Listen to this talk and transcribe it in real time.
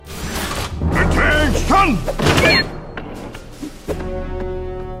on!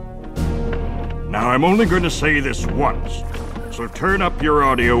 Now, I'm only going to say this once, so turn up your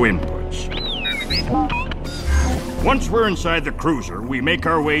audio inputs. Once we're inside the cruiser, we make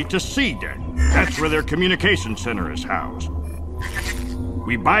our way to C Deck. That's where their communication center is housed.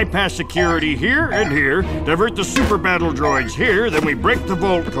 We bypass security here and here, divert the super battle droids here, then we break the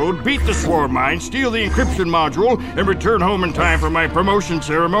vault code, beat the swarm mine, steal the encryption module, and return home in time for my promotion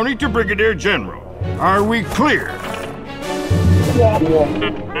ceremony to Brigadier General. Are we clear?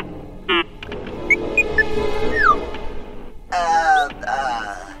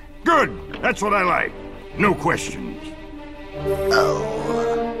 Good. That's what I like. No questions.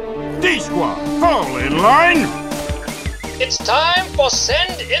 D-Squad, fall in line! It's time for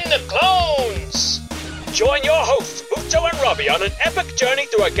Send in the Clones! Join your hosts, Bucho and Robbie, on an epic journey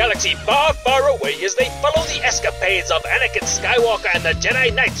through a galaxy far, far away as they follow the escapades of Anakin Skywalker and the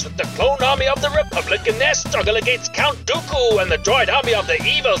Jedi Knights with the clone army of the Republic in their struggle against Count Dooku and the droid army of the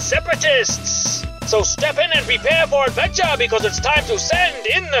evil Separatists. So step in and prepare for adventure because it's time to send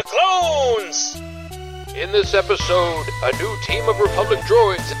in the clones! In this episode, a new team of Republic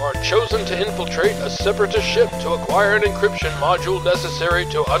droids are chosen to infiltrate a Separatist ship to acquire an encryption module necessary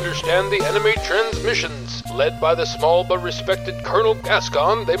to understand the enemy transmissions. Led by the small but respected Colonel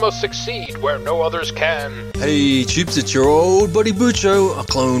Gascon, they must succeed where no others can. Hey, Chips, it's your old buddy Bucho, a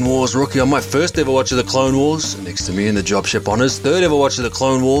Clone Wars rookie on my first ever watch of the Clone Wars. Next to me in the drop ship on his third ever watch of the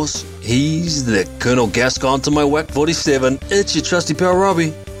Clone Wars, he's the Colonel Gascon to my WAC 47. It's your trusty pal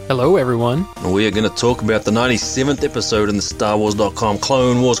Robbie. Hello, everyone. We are going to talk about the 97th episode in the StarWars.com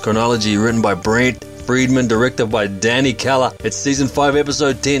Clone Wars chronology, written by Brent Friedman, directed by Danny Keller. It's Season 5,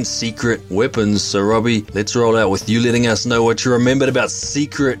 Episode 10, Secret Weapons. So, Robbie, let's roll out with you letting us know what you remembered about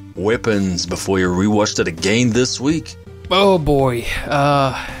Secret Weapons before you rewatched it again this week. Oh, boy.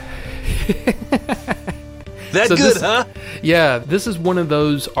 Huh? Yeah, this is one of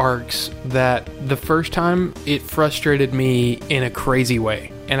those arcs that the first time it frustrated me in a crazy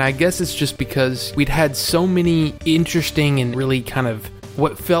way. And I guess it's just because we'd had so many interesting and really kind of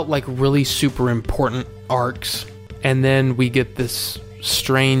what felt like really super important arcs. And then we get this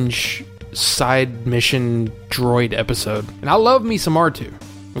strange side mission droid episode. And I love me some R2,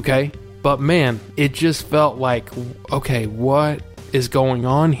 okay? But man, it just felt like, okay, what is going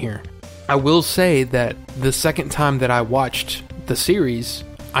on here? I will say that the second time that I watched the series,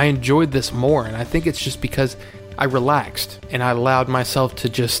 I enjoyed this more, and I think it's just because I relaxed and I allowed myself to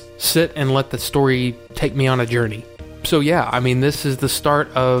just sit and let the story take me on a journey. So yeah, I mean, this is the start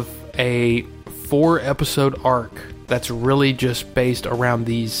of a 4-episode arc that's really just based around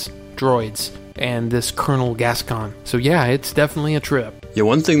these droids and this Colonel Gascon. So yeah, it's definitely a trip. Yeah,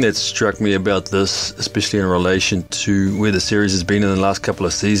 one thing that struck me about this, especially in relation to where the series has been in the last couple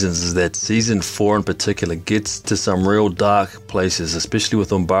of seasons, is that Season 4 in particular gets to some real dark places, especially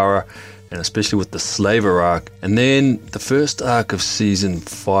with Umbara and especially with the Slaver arc. And then the first arc of Season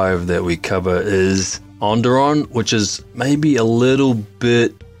 5 that we cover is Onderon, which is maybe a little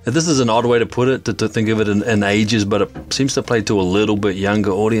bit... This is an odd way to put it, to think of it in ages, but it seems to play to a little bit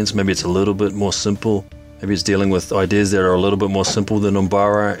younger audience. Maybe it's a little bit more simple. Maybe it's dealing with ideas that are a little bit more simple than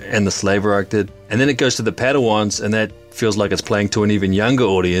Umbara and the Slaver arc did. And then it goes to the Padawans, and that feels like it's playing to an even younger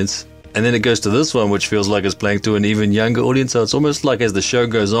audience. And then it goes to this one, which feels like it's playing to an even younger audience. So it's almost like as the show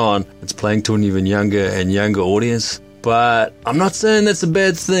goes on, it's playing to an even younger and younger audience. But I'm not saying that's a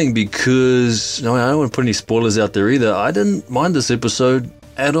bad thing because, no, I don't want to put any spoilers out there either. I didn't mind this episode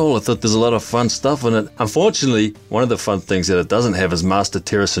at all. I thought there's a lot of fun stuff in it. Unfortunately, one of the fun things that it doesn't have is Master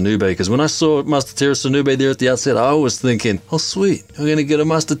Terra Sanube, because when I saw Master Terra Sanube there at the outset, I was thinking, oh sweet, we're going to get a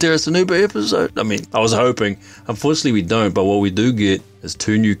Master Terra Sanube episode. I mean, I was hoping. Unfortunately, we don't, but what we do get is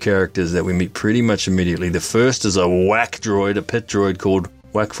 2 new characters that we meet pretty much immediately. The first is a WAC droid, a pit droid called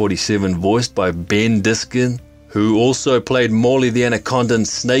WAC 47, voiced by Ben Diskin, who also played Morley the Anacondan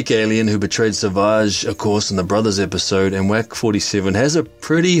snake alien who betrayed Savage, of course, in the Brothers episode. And WAC 47 has a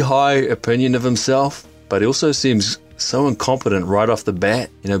pretty high opinion of himself, but he also seems so incompetent right off the bat,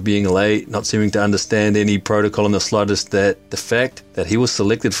 being late, not seeming to understand any protocol in the slightest, that the fact that he was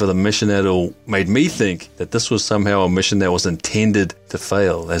selected for the mission at all made me think that this was somehow a mission that was intended to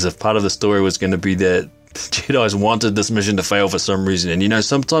fail, as if part of the story was going to be that Jedi's wanted this mission to fail for some reason. And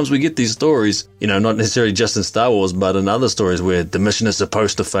sometimes we get these stories, not necessarily just in Star Wars, but in other stories where the mission is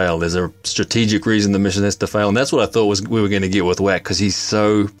supposed to fail. There's a strategic reason the mission has to fail. And that's what I thought we were going to get with WAC, because he's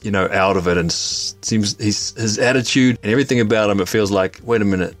so, out of it, and seems his attitude and everything about him, it feels like, wait a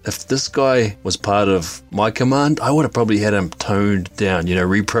minute, if this guy was part of my command, I would have probably had him toned down,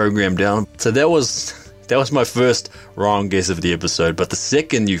 reprogrammed down. So that was That was my first wrong guess of the episode. But the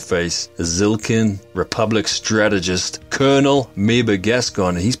second you face is Zilkin, Republic strategist, Colonel Meba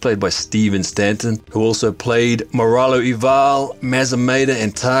Gascon. He's played by Steven Stanton, who also played Moralo Ival, Mazameda,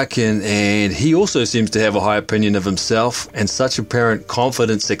 and Tarkin. And he also seems to have a high opinion of himself and such apparent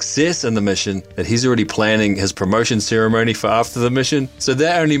confident success in the mission that he's already planning his promotion ceremony for after the mission. So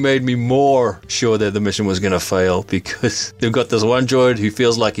that only made me more sure that the mission was going to fail, because they've got this one droid who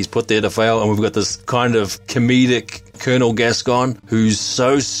feels like he's put there to fail, and we've got this kind of comedic Colonel Gascon who's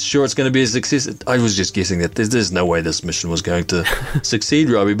so sure it's going to be a success. I was just guessing that there's no way this mission was going to succeed,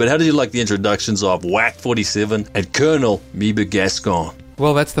 Robbie. But how did you like the introductions of WAC 47 and Colonel Meba Gascon?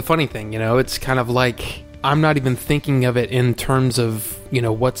 Well, that's the funny thing, it's kind of like I'm not even thinking of it in terms of,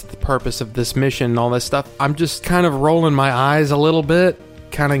 what's the purpose of this mission and all this stuff. I'm just kind of rolling my eyes a little bit,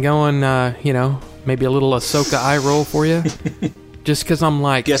 kind of going, maybe a little Ahsoka eye roll for you. Just because I'm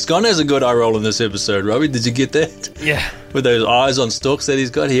like... Gascon has a good eye roll in this episode, Robbie. Did you get that? Yeah. With those eyes on stalks that he's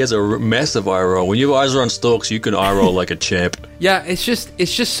got, he has a massive eye roll. When your eyes are on stalks, you can eye roll like a champ. Yeah, it's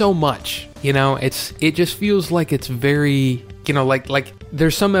just so much, it just feels like it's very, like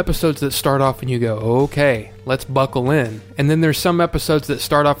there's some episodes that start off and you go, okay, let's buckle in. And then there's some episodes that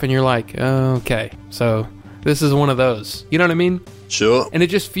start off and you're like, okay, so this is one of those. You know what I mean? Sure. And it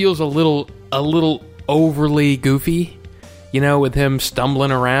just feels a little overly goofy, with him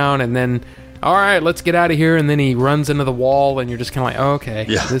stumbling around and then, all right, let's get out of here. And then he runs into the wall and you're just kind of like, oh, okay,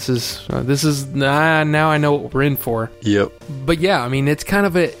 yeah. This is now I know what we're in for. Yep. But yeah, I mean, it's kind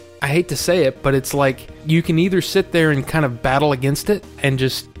of I hate to say it, but it's like you can either sit there and kind of battle against it and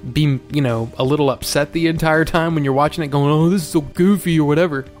just be, a little upset the entire time when you're watching it going, oh, this is so goofy or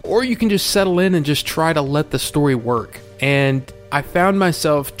whatever. Or you can just settle in and just try to let the story work. And I found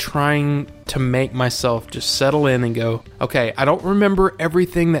myself trying to make myself just settle in and go, okay, I don't remember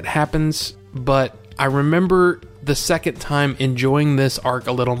everything that happens, but I remember the second time enjoying this arc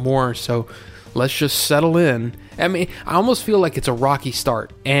a little more, so let's just settle in. I mean, I almost feel like it's a rocky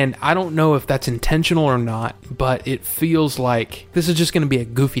start, and I don't know if that's intentional or not, but it feels like this is just going to be a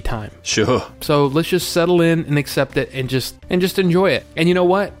goofy time. Sure. So let's just settle in and accept it and just enjoy it. And you know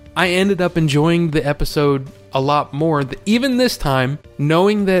what? I ended up enjoying the episode a lot more, even this time,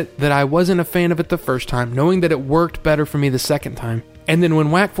 knowing that I wasn't a fan of it the first time, knowing that it worked better for me the second time. And then when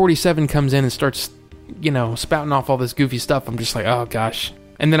WAC 47 comes in and starts, spouting off all this goofy stuff, I'm just like, oh gosh.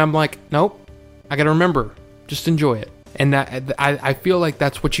 And then I'm like, nope, I gotta remember, just enjoy it. And that I feel like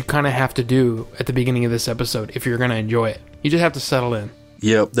that's what you kind of have to do at the beginning of this episode if you're gonna enjoy it. You just have to settle in.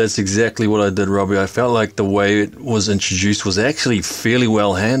 Yep, that's exactly what I did, Robbie. I felt like the way it was introduced was actually fairly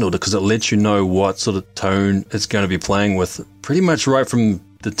well handled, because it lets you know what sort of tone it's going to be playing with pretty much right from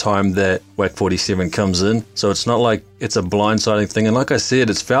the time that WAC 47 comes in. So it's not like it's a blindsiding thing. And like I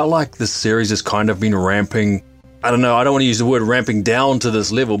said, it's felt like this series has kind of been ramping, I don't know, I don't want to use the word ramping down to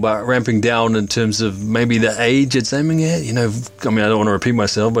this level, but ramping down in terms of maybe the age it's aiming at. I don't want to repeat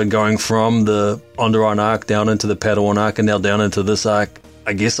myself, but going from the Onderon arc down into the Padawan arc and now down into this arc,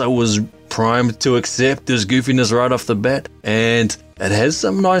 I guess I was primed to accept this goofiness right off the bat, and it has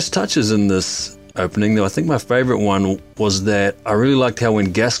some nice touches in this opening, though. I think my favorite one was that I really liked how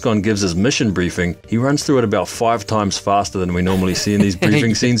when Gascon gives his mission briefing, he runs through it about 5 times faster than we normally see in these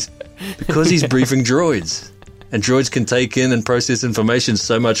briefing scenes, because he's briefing droids. And droids can take in and process information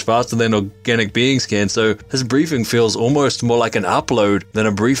so much faster than organic beings can, so his briefing feels almost more like an upload than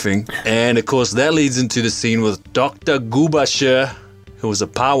a briefing. And of course that leads into the scene with Dr. Gubasher, who was a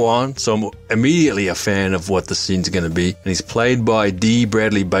Padawan, so I'm immediately a fan of what the scene's going to be. And he's played by D.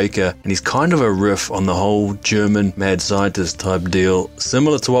 Bradley Baker, and he's kind of a riff on the whole German mad scientist type deal,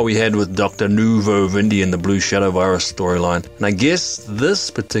 similar to what we had with Dr. Nuvo Vindi in the Blue Shadow Virus storyline. And I guess this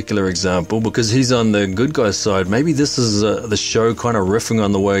particular example, because he's on the good guy's side, maybe this is the show kind of riffing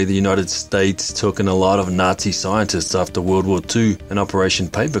on the way the United States took in a lot of Nazi scientists after World War II in Operation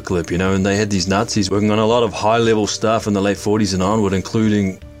Paperclip, and they had these Nazis working on a lot of high-level stuff in the late 40s and onward,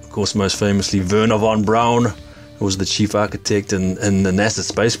 including, of course, most famously, Werner von Braun, who was the chief architect in the NASA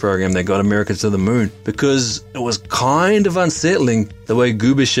space program that got America to the moon, because it was kind of unsettling the way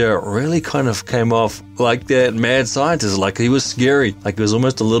Gubasher really kind of came off like that mad scientist, like he was scary, like he was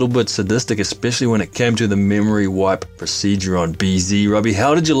almost a little bit sadistic, especially when it came to the memory wipe procedure on BZ. Robbie,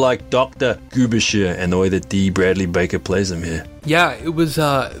 how did you like Dr. Gubasher and the way that D. Bradley Baker plays him here? Yeah, it was,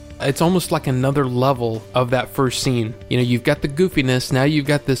 it's almost like another level of that first scene. You've got the goofiness, now you've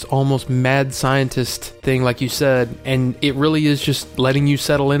got this almost mad scientist thing, like you said, and it really is just letting you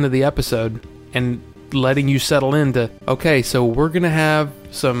settle into the episode and letting you settle into, okay, so we're going to have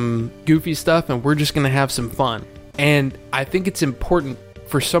some goofy stuff and we're just going to have some fun. And I think it's important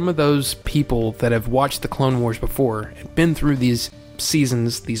for some of those people that have watched the Clone Wars before and been through these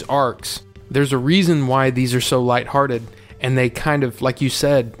seasons, these arcs, there's a reason why these are so lighthearted. And they kind of, like you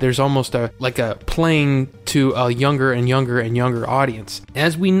said, there's almost a playing to a younger and younger and younger audience.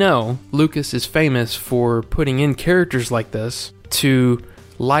 As we know, Lucas is famous for putting in characters like this to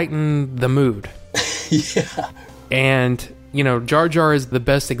lighten the mood. Yeah. And, Jar Jar is the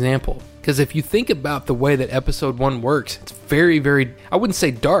best example. Because if you think about the way that Episode 1 works, it's very, very, I wouldn't say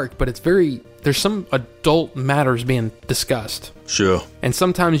dark, but it's very, there's some adult matters being discussed. Sure. And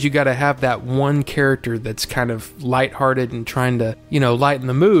sometimes you got to have that one character that's kind of lighthearted and trying to, lighten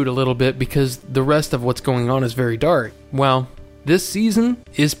the mood a little bit because the rest of what's going on is very dark. Well, this season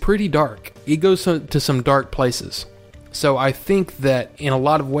is pretty dark. It goes to some dark places. So I think that in a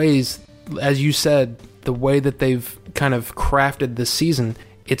lot of ways, as you said, the way that they've kind of crafted this season,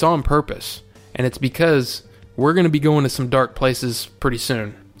 it's on purpose. And it's because we're going to be going to some dark places pretty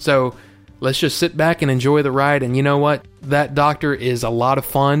soon. So let's just sit back and enjoy the ride. And you know what? That doctor is a lot of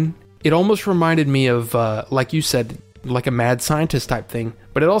fun. It almost reminded me of, like you said, like a mad scientist type thing.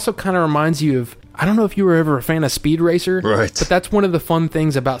 But it also kind of reminds you of, I don't know if you were ever a fan of Speed Racer. Right. But that's one of the fun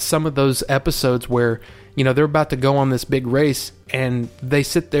things about some of those episodes where, they're about to go on this big race and they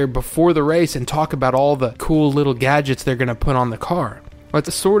sit there before the race and talk about all the cool little gadgets they're going to put on the car. Well,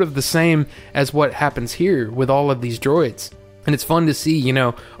 it's sort of the same as what happens here with all of these droids. And it's fun to see,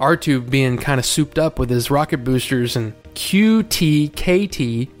 R2 being kind of souped up with his rocket boosters and QT,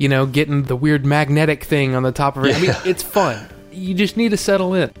 KT, getting the weird magnetic thing on the top of it. Yeah. I mean, it's fun. You just need to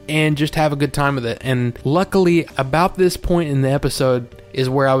settle in and just have a good time with it. And luckily, about this point in the episode is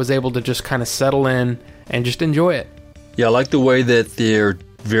where I was able to just kind of settle in and just enjoy it. Yeah, I like the way that their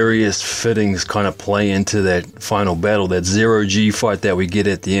various fittings kind of play into that final battle, that zero-G fight that we get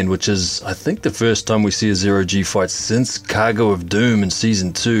at the end, which is, I think, the first time we see a zero-G fight since Cargo of Doom in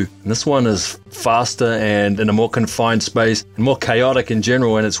Season 2. And this one is faster and in a more confined space and more chaotic in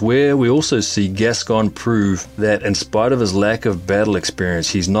general, and it's where we also see Gascon prove that in spite of his lack of battle experience,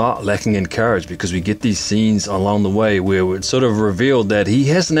 he's not lacking in courage, because we get these scenes along the way where it's sort of revealed that he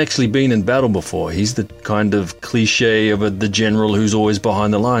hasn't actually been in battle before. He's the kind of cliche of the general who's always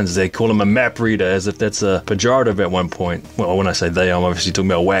behind the lines. They call him a map reader, as if that's a pejorative at one point. Well, when I say they, I'm obviously talking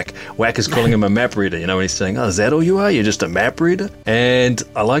about Wack. Wack is calling him a map reader, when he's saying, oh, is that all you are? You're just a map reader? And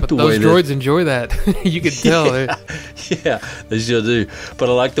I like the way those droids enjoy that. You could tell. Yeah, they sure do. But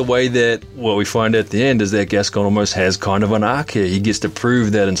I like the way that what we find at the end is that Gascon almost has kind of an arc here. He gets to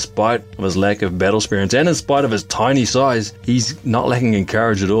prove that in spite of his lack of battle experience and in spite of his tiny size, he's not lacking in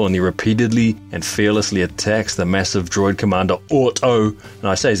courage at all, and he repeatedly and fearlessly attacks the massive droid commander Auto. And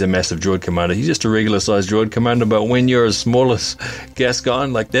I say he's a massive droid commander. He's just a regular sized droid commander, but when you're as small as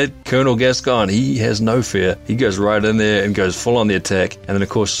Gascon, like that Colonel Gascon, he has no fear. He goes right in there and goes full on the attack. And then, of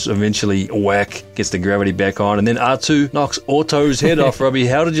course, eventually Wack gets the gravity back on, and then R2 knocks Auto's head off. Robbie,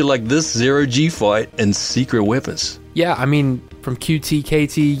 how did you like this zero-G fight and secret weapons? Yeah, I mean, from QT,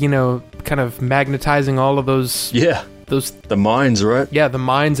 KT, kind of magnetizing all of those... Yeah. The mines, right? Yeah, the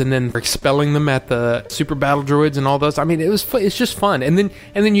mines, and then expelling them at the super battle droids and all those. I mean, it's just fun. And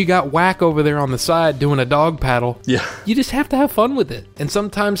then you got Wack over there on the side doing a dog paddle. Yeah. You just have to have fun with it. And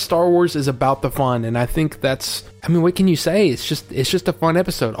sometimes Star Wars is about the fun, and I think that's, I mean, what can you say? It's just a fun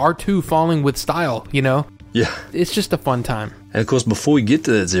episode. R2 falling with style, Yeah. It's just a fun time. And of course, before we get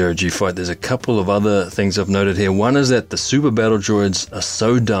to that zero-G fight, there's a couple of other things I've noted here. One is that the super battle droids are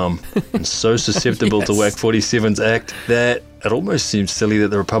so dumb and so susceptible Yes. to Wack 47's act that it almost seems silly that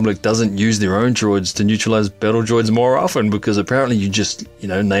the Republic doesn't use their own droids to neutralize battle droids more often, because apparently you just,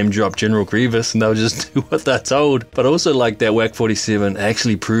 name drop General Grievous and they'll just do what they're told. But I also like that Wack 47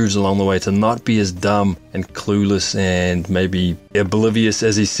 actually proves along the way to not be as dumb and clueless and maybe oblivious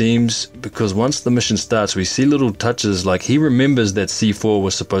as he seems, because once the mission starts, we see little touches like he remembers that C4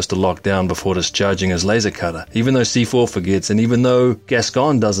 was supposed to lock down before discharging his laser cutter, even though C4 forgets, and even though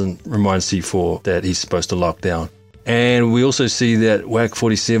Gascon doesn't remind C4 that he's supposed to lock down. And we also see that Wack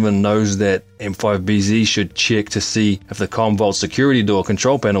 47 knows that M5BZ should check to see if the Comvault security door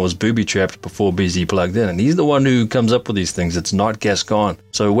control panel was booby-trapped before BZ plugged in. And he's the one who comes up with these things. It's not Gascon.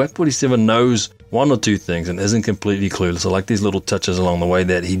 So Wack 47 knows one or two things and isn't completely clueless. I like these little touches along the way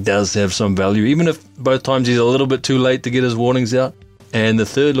that he does have some value, even if both times he's a little bit too late to get his warnings out. And the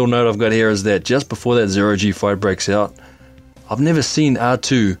third little note I've got here is that just before that zero-G fight breaks out, I've never seen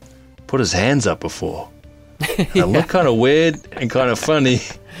R2 put his hands up before. They look kind of weird and kind of funny,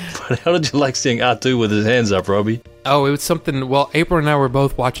 but how did you like seeing R2 with his hands up, Robbie? Oh, it was something. Well, April and I were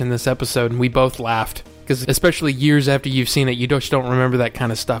both watching this episode, and we both laughed because especially years after you've seen it, you just don't remember that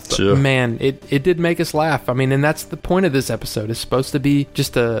kind of stuff. But Sure. man, it did make us laugh. I mean, and that's the point of this episode. It's supposed to be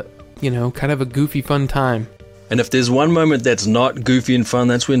just a, kind of a goofy, fun time. And if there's one moment that's not goofy and fun,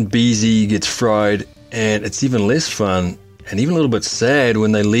 that's when BZ gets fried. And it's even less fun and even a little bit sad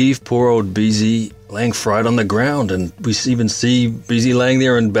when they leave poor old BZ laying fried on the ground. And we even see BZ laying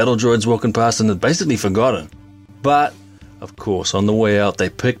there and battle droids walking past and they're basically forgotten. But, of course, on the way out, they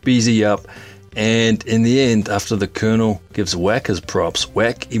pick BZ up. And in the end, after the Colonel gives Wack his props,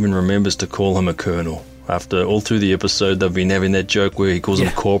 Wack even remembers to call him a Colonel. After all through the episode, they've been having that joke where he calls him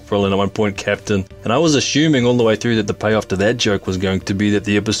Corporal and at one point Captain. And I was assuming all the way through that the payoff to that joke was going to be that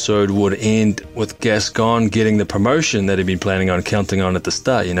the episode would end with Gascon getting the promotion that he'd been planning on, counting on at the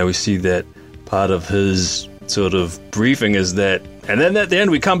start. We see that part of his sort of briefing is that, and then at the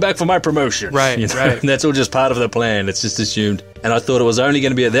end we come back for my promotion. Right, right. And that's all just part of the plan. It's just assumed. And I thought it was only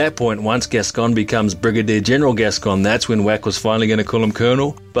going to be at that point, once Gascon becomes Brigadier General Gascon, that's when Wack was finally going to call him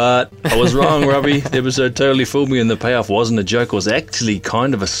Colonel. But I was wrong, Robbie. The episode totally fooled me, and the payoff wasn't a joke. It was actually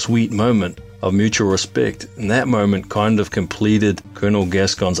kind of a sweet moment of mutual respect. And that moment kind of completed Colonel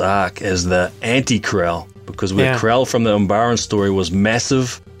Gascon's arc as the anti-Krell, because where Krell from the Umbaran story was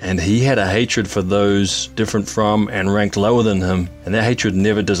massive, and he had a hatred for those different from and ranked lower than him, and that hatred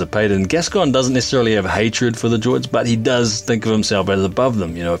never dissipated. And Gascon doesn't necessarily have hatred for the droids, but he does think of himself as above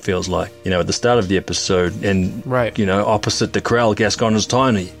them, it feels like. At the start of the episode, and, opposite the Krell, Gascon is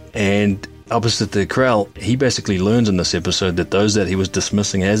tiny. And opposite the Krell, he basically learns in this episode that those that he was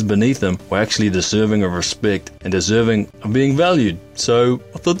dismissing as beneath him were actually deserving of respect and deserving of being valued. So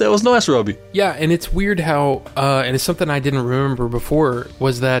I thought that was nice, Robbie. Yeah, and it's weird how, and it's something I didn't remember before,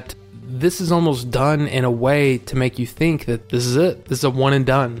 was that this is almost done in a way to make you think that this is it. This is a one and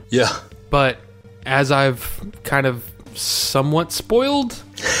done. Yeah. But as I've kind of somewhat spoiled,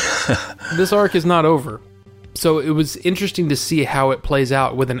 this arc is not over. So it was interesting to see how it plays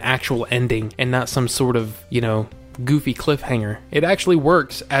out with an actual ending and not some sort of, goofy cliffhanger. It actually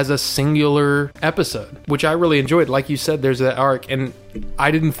works as a singular episode, which I really enjoyed. Like you said, there's that arc, and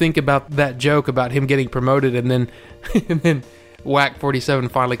I didn't think about that joke about him getting promoted and then Wack 47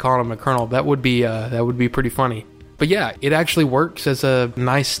 finally calling him a colonel. That would be pretty funny. But yeah, it actually works as a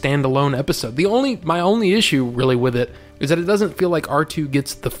nice standalone episode. My only issue really with it is that it doesn't feel like R2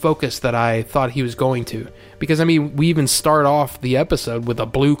 gets the focus that I thought he was going to. Because, we even start off the episode with a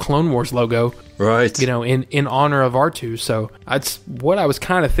blue Clone Wars logo. Right. In honor of R2. So that's what I was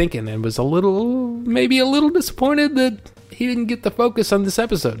kind of thinking, and was maybe a little disappointed that he didn't get the focus on this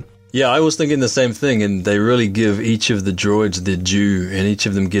episode. Yeah, I was thinking the same thing, and they really give each of the droids their due, and each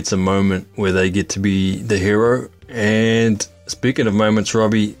of them gets a moment where they get to be the hero. And speaking of moments,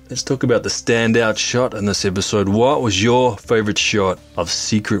 Robbie, let's talk about the standout shot in this episode. What was your favorite shot of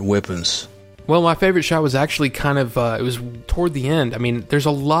Secret Weapons? Well, my favorite shot was actually kind of, it was toward the end. There's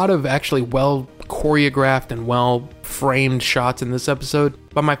a lot of actually well choreographed and well framed shots in this episode,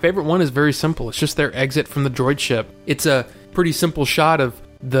 but my favorite one is very simple. It's just their exit from the droid ship. It's a pretty simple shot of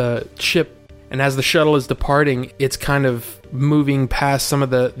the ship, and as the shuttle is departing, it's kind of moving past some of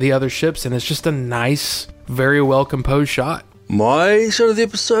the other ships, and it's just a nice, very well composed shot. My shot of the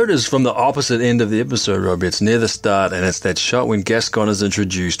episode is from the opposite end of the episode, Robbie. It's near the start, and it's that shot when Gascon is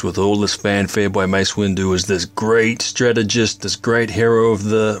introduced with all this fanfare by Mace Windu as this great strategist, this great hero of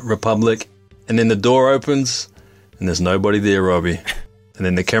the Republic. And then the door opens, and there's nobody there, Robbie. And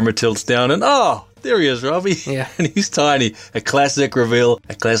then the camera tilts down, and there he is, Robbie. Yeah. And he's tiny. A classic reveal.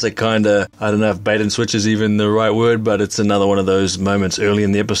 A classic kind of, I don't know if bait and switch is even the right word, but it's another one of those moments early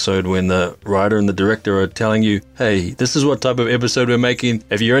in the episode when the writer and the director are telling you, hey, this is what type of episode we're making.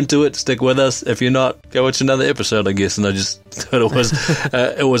 If you're into it, stick with us. If you're not, go watch another episode, I guess. And I just thought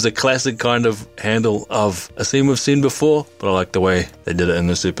it was a classic kind of handle of a scene we've seen before, but I like the way they did it in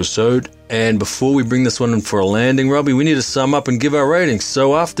this episode. And before we bring this one in for a landing, Robbie, we need to sum up and give our ratings.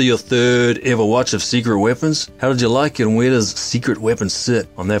 So after your third ever watch of Secret Weapons, how did you like it, and where does Secret Weapons sit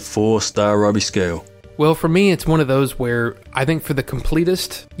on that 4-star Robbie scale? Well, for me, it's one of those where I think for the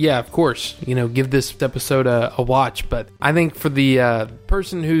completist, yeah, of course, give this episode a watch. But I think for the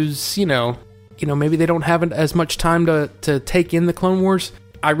person who's, maybe they don't have as much time to take in the Clone Wars,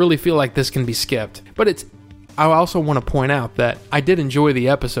 I really feel like this can be skipped. But I also want to point out that I did enjoy the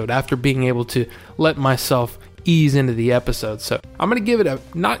episode after being able to let myself ease into the episode. So I'm going to give it a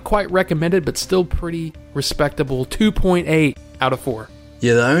not quite recommended, but still pretty respectable 2.8 out of 4.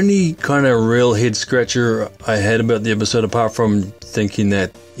 Yeah, the only kind of real head scratcher I had about the episode, apart from thinking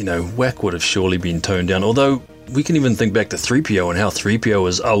that, Wack would have surely been toned down, although we can even think back to 3PO and how 3PO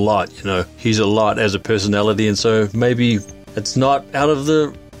is a lot, he's a lot as a personality, and so maybe it's not out of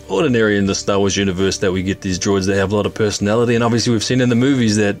the ordinary in the Star Wars universe that we get these droids that have a lot of personality, and obviously we've seen in the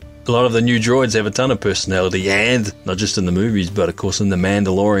movies that a lot of the new droids have a ton of personality, and not just in the movies, but of course in The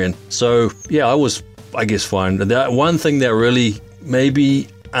Mandalorian. So yeah, I was, I guess, fine. The one thing that really maybe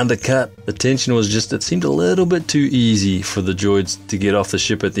undercut the tension was just it seemed a little bit too easy for the droids to get off the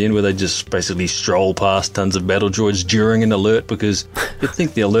ship at the end, where they just basically stroll past tons of battle droids during an alert, because you'd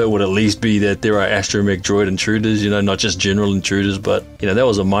think the alert would at least be that there are astromech droid intruders, not just general intruders, but that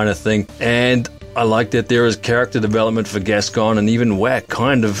was a minor thing. And I like that there is character development for Gascon, and even Wack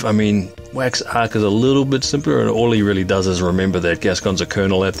Wack's arc is a little bit simpler, and all he really does is remember that Gascon's a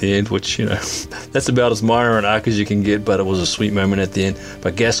colonel at the end, which, that's about as minor an arc as you can get, but it was a sweet moment at the end.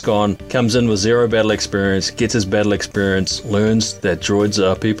 But Gascon comes in with 0 battle experience, gets his battle experience, learns that droids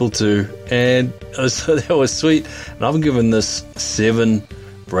are people too, and so that was sweet. And I've given this 7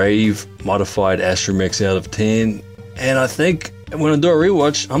 brave modified astromechs out of 10, and I think when I do a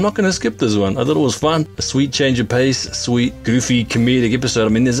rewatch, I'm not going to skip this one. I thought it was fun. A sweet change of pace, a sweet, goofy, comedic episode.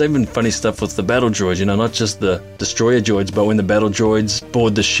 There's even funny stuff with the battle droids, not just the destroyer droids, but when the battle droids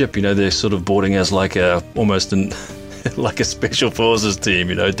board the ship, they're sort of boarding as like almost like a special forces team,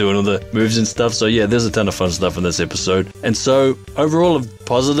 doing all the moves and stuff. So yeah, there's a ton of fun stuff in this episode. And so overall, a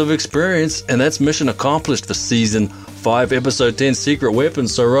positive experience, and that's mission accomplished for Season 5, Episode 10, Secret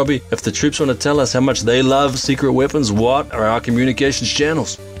Weapons. So Robbie, if the troops want to tell us how much they love Secret Weapons, what are our communications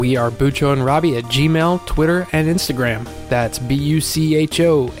channels? We are Bucho and Robbie at Gmail, Twitter, and Instagram. That's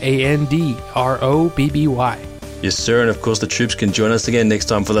BUCHOANDROBBY. Yes, sir, and of course the troops can join us again next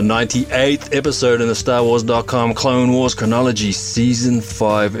time for the 98th episode in the StarWars.com Clone Wars Chronology, Season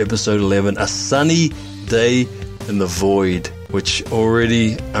 5, Episode 11, A Sunny Day in the Void, which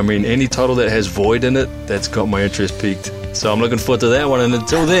already, any title that has void in it, that's got my interest peaked. So I'm looking forward to that one, and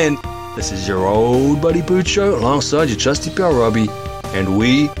until then, this is your old buddy Bucho alongside your trusty pal Robbie, and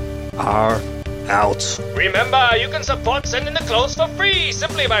we are out. Remember, you can support Sending the Clones for free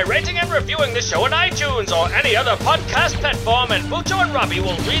simply by rating and reviewing the show on iTunes or any other podcast platform, and Bucho and Robbie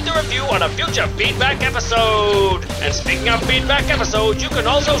will read the review on a future feedback episode. And speaking of feedback episodes, you can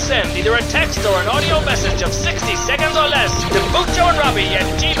also send either a text or an audio message of 60 seconds or less to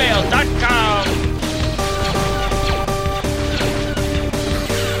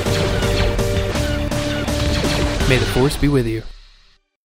buchoandrobbie@gmail.com. May the Force be with you.